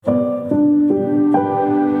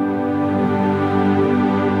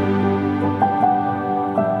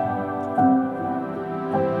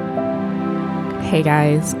Hey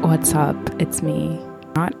guys, what's up? It's me.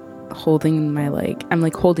 Not holding my I'm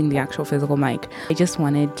holding the actual physical mic. I just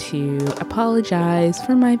wanted to apologize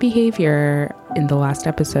for my behavior in the last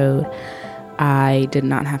episode. I did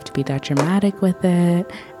not have to be that dramatic with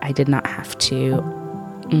it. I did not have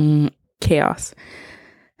to. Chaos.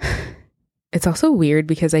 It's also weird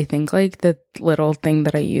because I think the little thing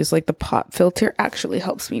that I use, the pop filter, actually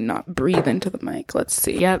helps me not breathe into the mic. Let's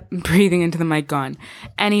see. Yep, breathing into the mic gone.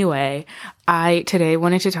 Anyway, I today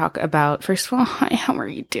wanted to talk about, first of all, hi, how are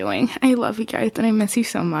you doing? I love you guys and I miss you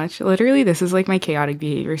so much. Literally, this is my chaotic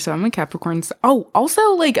behavior. So I'm a Capricorn. Oh,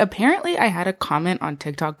 also, apparently I had a comment on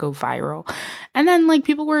TikTok go viral. And then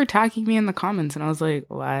people were attacking me in the comments and I was like,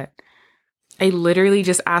 what? I literally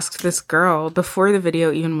just asked this girl before the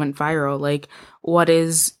video even went viral,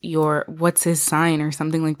 what's his sign or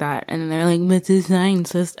something like that. And they're like, what's his sign,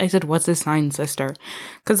 sis? I said, what's his sign, sister?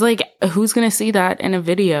 Cause who's going to see that in a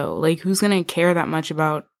video? Who's going to care that much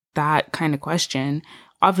about that kind of question?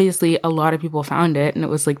 Obviously, a lot of people found it and it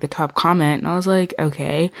was the top comment. And I was like,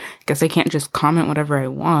 okay, guess I can't just comment whatever I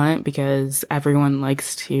want because everyone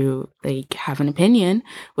likes to have an opinion,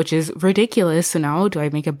 which is ridiculous. So now do I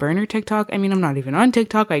make a burner TikTok? I mean, I'm not even on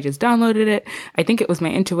TikTok. I just downloaded it. I think it was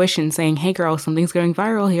my intuition saying, hey girl, something's going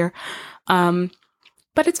viral here.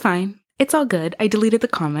 But it's fine. It's all good. I deleted the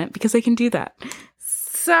comment because I can do that.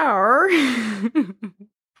 So...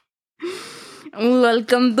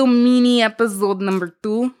 Welcome to mini episode number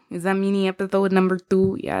 2. Is that mini episode number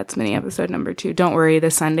 2? Yeah, it's mini episode number 2. Don't worry,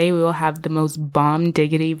 this Sunday we will have the most bomb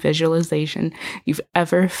diggity visualization you've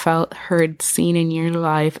ever felt, heard, seen in your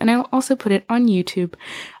life. And I'll also put it on YouTube.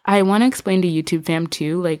 I want to explain to YouTube fam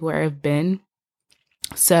too, where I've been.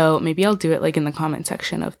 So maybe I'll do it in the comment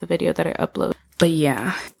section of the video that I upload. But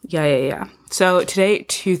yeah. So today,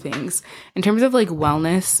 2 things. In terms of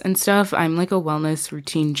wellness and stuff, I'm a wellness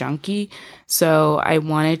routine junkie. So I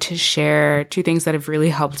wanted to share 2 things that have really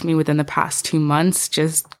helped me within the past 2 months.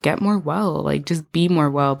 Just get more well, just be more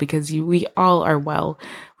well because we all are well.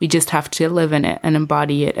 We just have to live in it and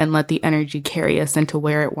embody it and let the energy carry us into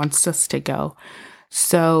where it wants us to go.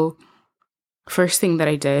 So first thing that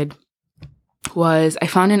I did was I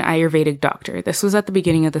found an Ayurvedic doctor. This was at the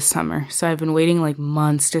beginning of the summer. So I've been waiting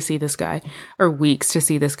months to see this guy, or weeks to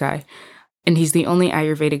see this guy. And he's the only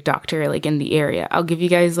Ayurvedic doctor in the area. I'll give you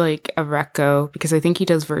guys a reco because I think he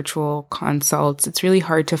does virtual consults. It's really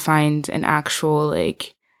hard to find an actual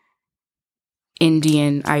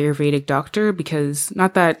Indian Ayurvedic doctor because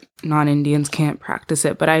not that non-Indians can't practice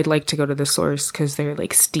it, but I'd like to go to the source because they're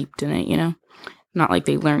steeped in it, Not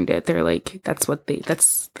they learned it. They're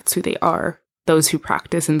that's who they are. Those who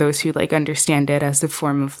practice and those who understand it as a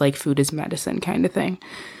form of food is medicine kind of thing.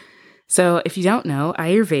 So if you don't know,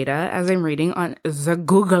 Ayurveda, as I'm reading on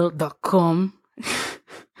thegoogle.com,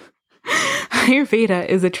 Ayurveda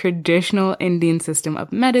is a traditional Indian system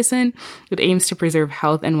of medicine that aims to preserve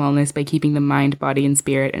health and wellness by keeping the mind, body, and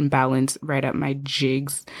spirit in balance, right up my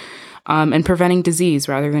jigs, and preventing disease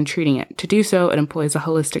rather than treating it. To do so, it employs a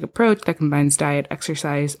holistic approach that combines diet,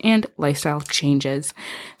 exercise, and lifestyle changes.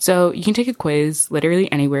 So you can take a quiz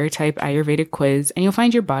literally anywhere, type Ayurvedic quiz, and you'll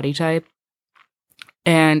find your body type,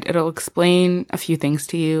 and it'll explain a few things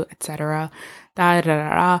to you, etc. There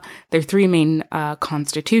are 3 main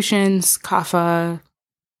constitutions: Kapha,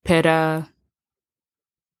 Pitta,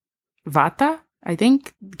 Vata, I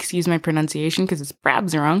think. Excuse my pronunciation because it's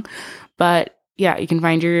perhaps wrong. But yeah, you can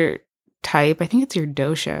find your type. I think it's your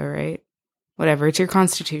dosha, right? Whatever, it's your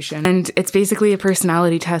constitution. And it's basically a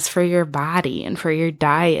personality test for your body and for your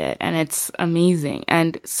diet. And it's amazing.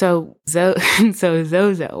 And so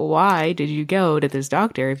Zozo, why did you go to this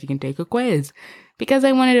doctor if you can take a quiz? Because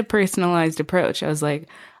I wanted a personalized approach. I was like,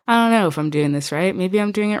 I don't know if I'm doing this right. Maybe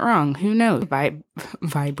I'm doing it wrong. Who knows?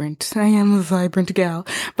 Vibrant. I am a vibrant gal.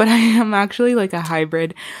 But I am actually a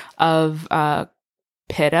hybrid of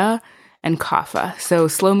Pitta and Kapha. So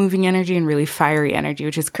slow moving energy and really fiery energy,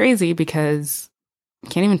 which is crazy because I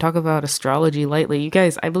can't even talk about astrology lightly. You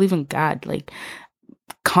guys, I believe in God.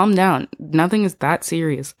 Calm down. Nothing is that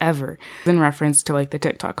serious ever. In reference to the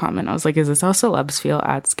TikTok comment, I was like, is this how celebs feel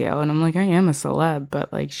at scale? And I'm like, I am a celeb,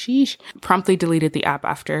 but sheesh. Promptly deleted the app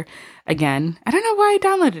after. Again, I don't know why I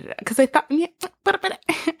downloaded it because I thought,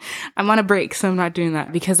 I'm on a break, so I'm not doing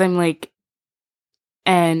that because I'm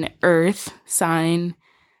an earth sign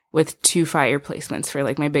with 2 fire placements for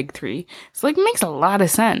my big 3. So it makes a lot of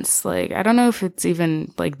sense. I don't know if it's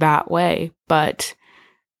even that way, but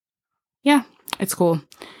yeah, it's cool.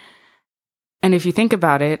 And if you think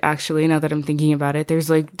about it, actually, now that I'm thinking about it,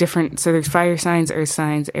 there's different, so there's fire signs, earth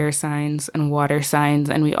signs, air signs, and water signs,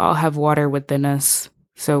 and we all have water within us.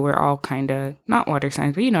 So we're all kind of not water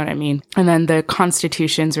signs, but you know what I mean. And then the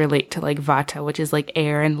constitutions relate to like Vata, which is like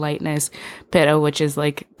air and lightness, Pitta, which is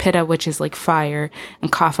like fire,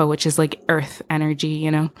 and Kapha, which is like earth energy,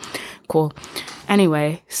 you know? Cool.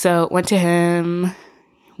 Anyway, so went to him.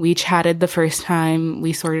 We chatted the first time.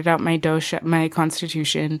 We sorted out my dosha, my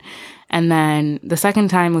constitution. And then the second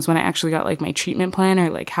time was when I actually got like my treatment plan,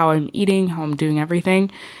 or like how I'm eating, how I'm doing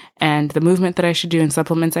everything, and the movement that I should do and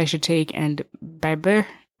supplements I should take. And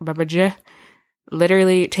babaja,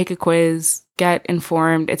 literally take a quiz, get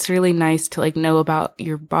informed. It's really nice to like know about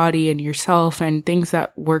your body and yourself and things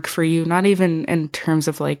that work for you, not even in terms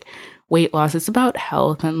of like weight loss. It's about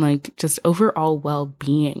health and like just overall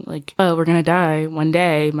well-being. Like, oh, we're gonna die one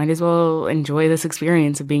day, might as well enjoy this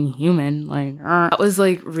experience of being human. Like, that was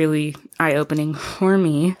like really eye-opening for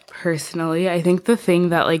me personally. I think the thing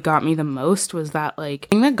that like got me the most was that like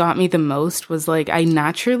I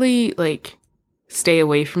naturally like stay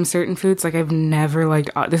away from certain foods. Like I've never liked,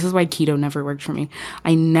 this is why keto never worked for me.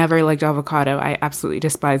 I never liked avocado. I absolutely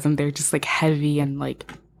despise them. They're just like heavy and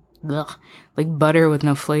like, ugh, like butter with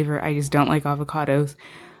no flavor. I just don't like avocados.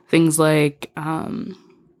 Things like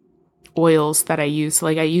oils that I use. So,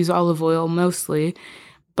 like I use olive oil mostly,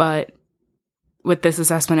 but with this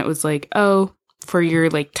assessment, it was like, oh, for your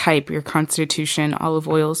like type, your constitution, olive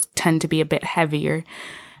oils tend to be a bit heavier.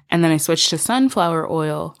 And then I switched to sunflower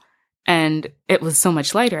oil, and it was so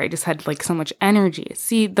much lighter. I just had like so much energy.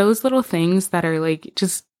 See, those little things that are like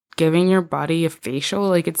just giving your body a facial,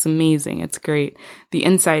 like it's amazing. It's great. The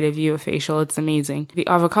inside of you a facial, it's amazing. The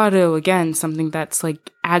avocado, again, something that's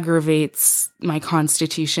like aggravates my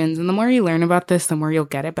constitutions. And the more you learn about this, the more you'll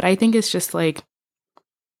get it. But I think it's just like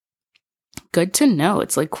good to know.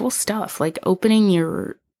 It's like cool stuff. Like opening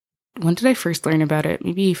your, when did I first learn about it?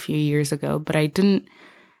 Maybe a few years ago, but I didn't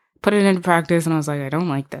put it into practice, and I was like, I don't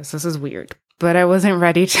like this. This is weird. But I wasn't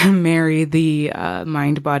ready to marry the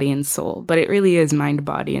mind, body, and soul. But it really is mind,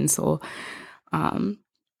 body, and soul. I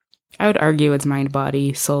would argue it's mind,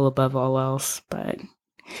 body, soul above all else. But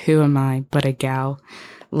who am I but a gal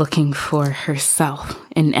looking for herself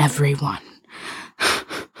in everyone?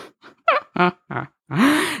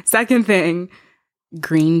 Second thing,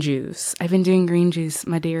 green juice. I've been doing green juice,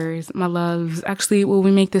 my dears, my loves. Actually, will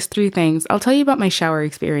we make this 3 things? I'll tell you about my shower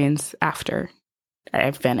experience after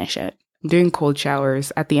I finish it. I'm doing cold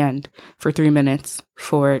showers at the end for 3 minutes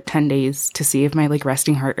for 10 days to see if my like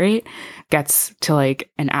resting heart rate gets to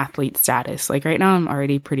like an athlete status. Like right now I'm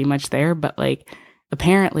already pretty much there, but like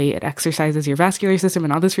apparently it exercises your vascular system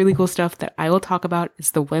and all this really cool stuff that I will talk about.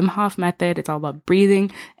 It's the Wim Hof method. It's all about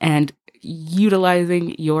breathing and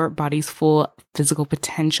utilizing your body's full physical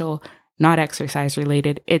potential, not exercise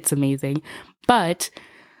related. It's amazing. But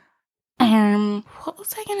what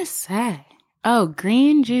was I gonna say? Oh,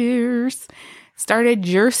 green juice. Started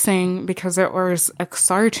juicing because it was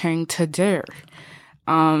exciting to do.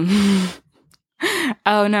 Oh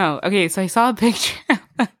no. Okay, so I saw a picture of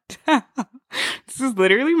Adele. This is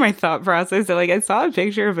literally my thought process. So, like, I saw a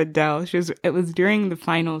picture of Adele. It was during the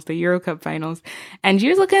finals, the Euro Cup finals, and she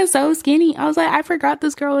was looking so skinny. I was like, I forgot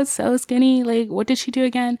this girl was so skinny. Like, what did she do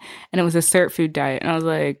again? And it was a cert food diet. And I was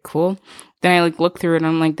like, cool. Then I like looked through it and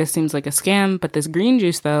I'm like, this seems like a scam. But this green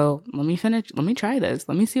juice though, let me try this.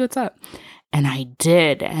 Let me see what's up. And I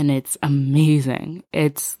did. And it's amazing.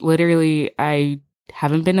 It's literally, I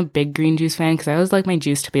haven't been a big green juice fan because I always like my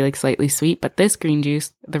juice to be like slightly sweet. But this green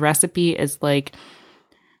juice, the recipe is like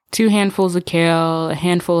 2 handfuls of kale, a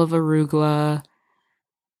handful of arugula,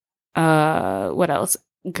 what else?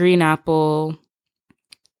 Green apple,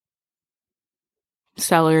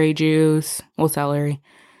 celery juice, celery,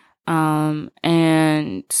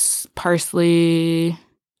 and parsley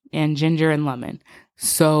and ginger and lemon.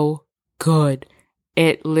 So good.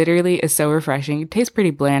 It literally is so refreshing. It tastes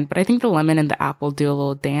pretty bland, but I think the lemon and the apple do a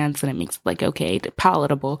little dance and it makes it like okay,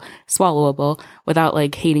 palatable, swallowable without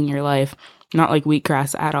like hating your life. Not like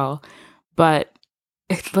wheatgrass at all. But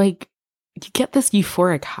it's like you get this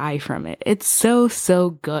euphoric high from it. It's so,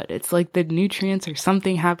 so good. It's like the nutrients or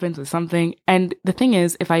something happens with something. And the thing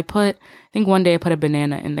is, I think one day I put a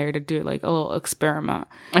banana in there to do like a little experiment.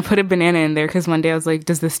 I put a banana in there because one day I was like,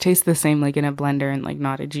 does this taste the same like in a blender and like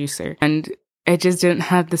not a juicer? And it just didn't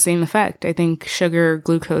have the same effect. I think sugar,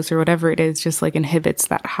 glucose, or whatever it is just like inhibits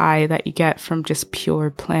that high that you get from just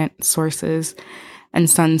pure plant sources and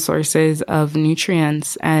sun sources of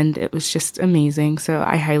nutrients. And it was just amazing. So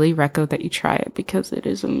I highly recommend that you try it because it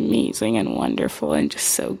is amazing and wonderful and just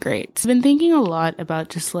so great. I've been thinking a lot about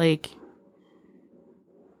just like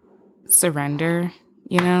surrender,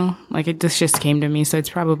 you know, like this just came to me. So it's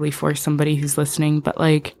probably for somebody who's listening, but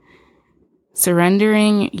like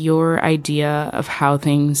surrendering your idea of how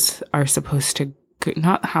things are supposed to,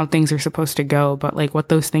 not how things are supposed to go, but like what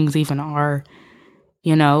those things even are.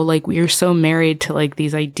 You know, like we are so married to like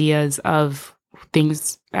these ideas of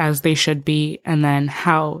things as they should be and then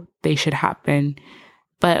how they should happen.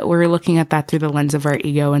 But we're looking at that through the lens of our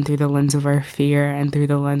ego and through the lens of our fear and through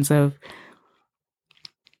the lens of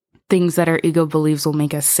things that our ego believes will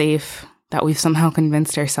make us safe, that we've somehow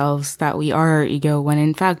convinced ourselves that we are our ego when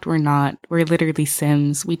in fact we're not. We're literally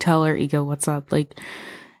Sims. We tell our ego what's up. Like,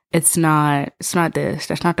 it's not this,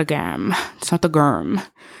 that's not the gam, it's not the germ.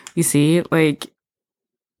 You see, like,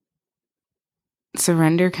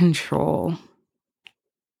 surrender control.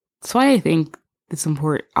 That's why I think it's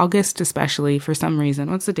important. August, especially, for some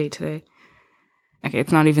reason. What's the date today? Okay,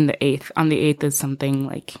 it's not even the 8th. On the 8th is something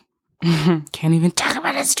like, can't even talk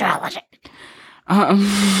about astrology.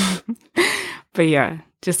 But yeah,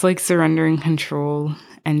 just like surrendering control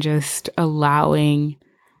and just allowing,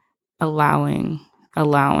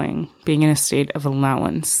 being in a state of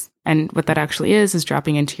allowance. And what that actually is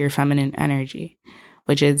dropping into your feminine energy,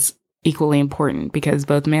 which is equally important because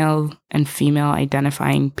both male and female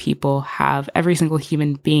identifying people have, every single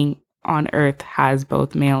human being on earth has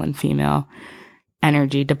both male and female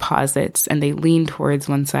energy deposits, and they lean towards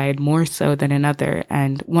one side more so than another.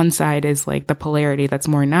 And one side is like the polarity that's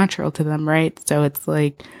more natural to them, right? So it's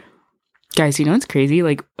like, guys, you know what's crazy?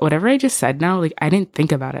 Like, whatever I just said now, like, I didn't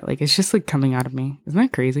think about it. Like, it's just like coming out of me. Isn't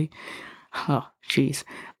that crazy? Oh, jeez.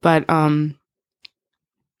 But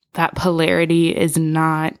that polarity is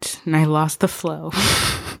not, and I lost the flow.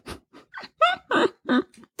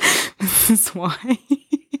 This is why.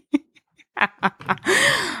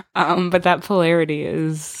 But that polarity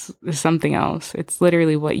is something else. It's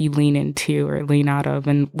literally what you lean into or lean out of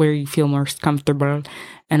and where you feel most comfortable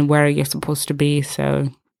and where you're supposed to be. So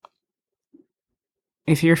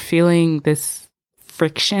if you're feeling this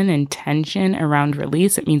friction and tension around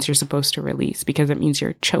release, it means you're supposed to release because it means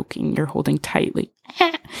you're choking, you're holding tightly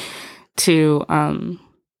to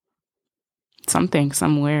something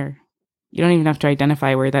somewhere. You don't even have to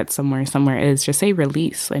identify where that somewhere is. Just say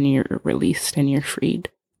release and you're released and you're freed.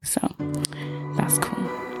 So that's cool.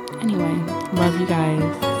 Anyway, love you guys.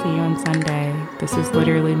 See you on Sunday. This is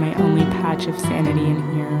literally my only patch of sanity in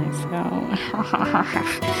here. So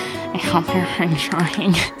I hope you're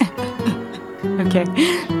enjoying. Okay.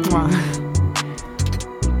 Mwah.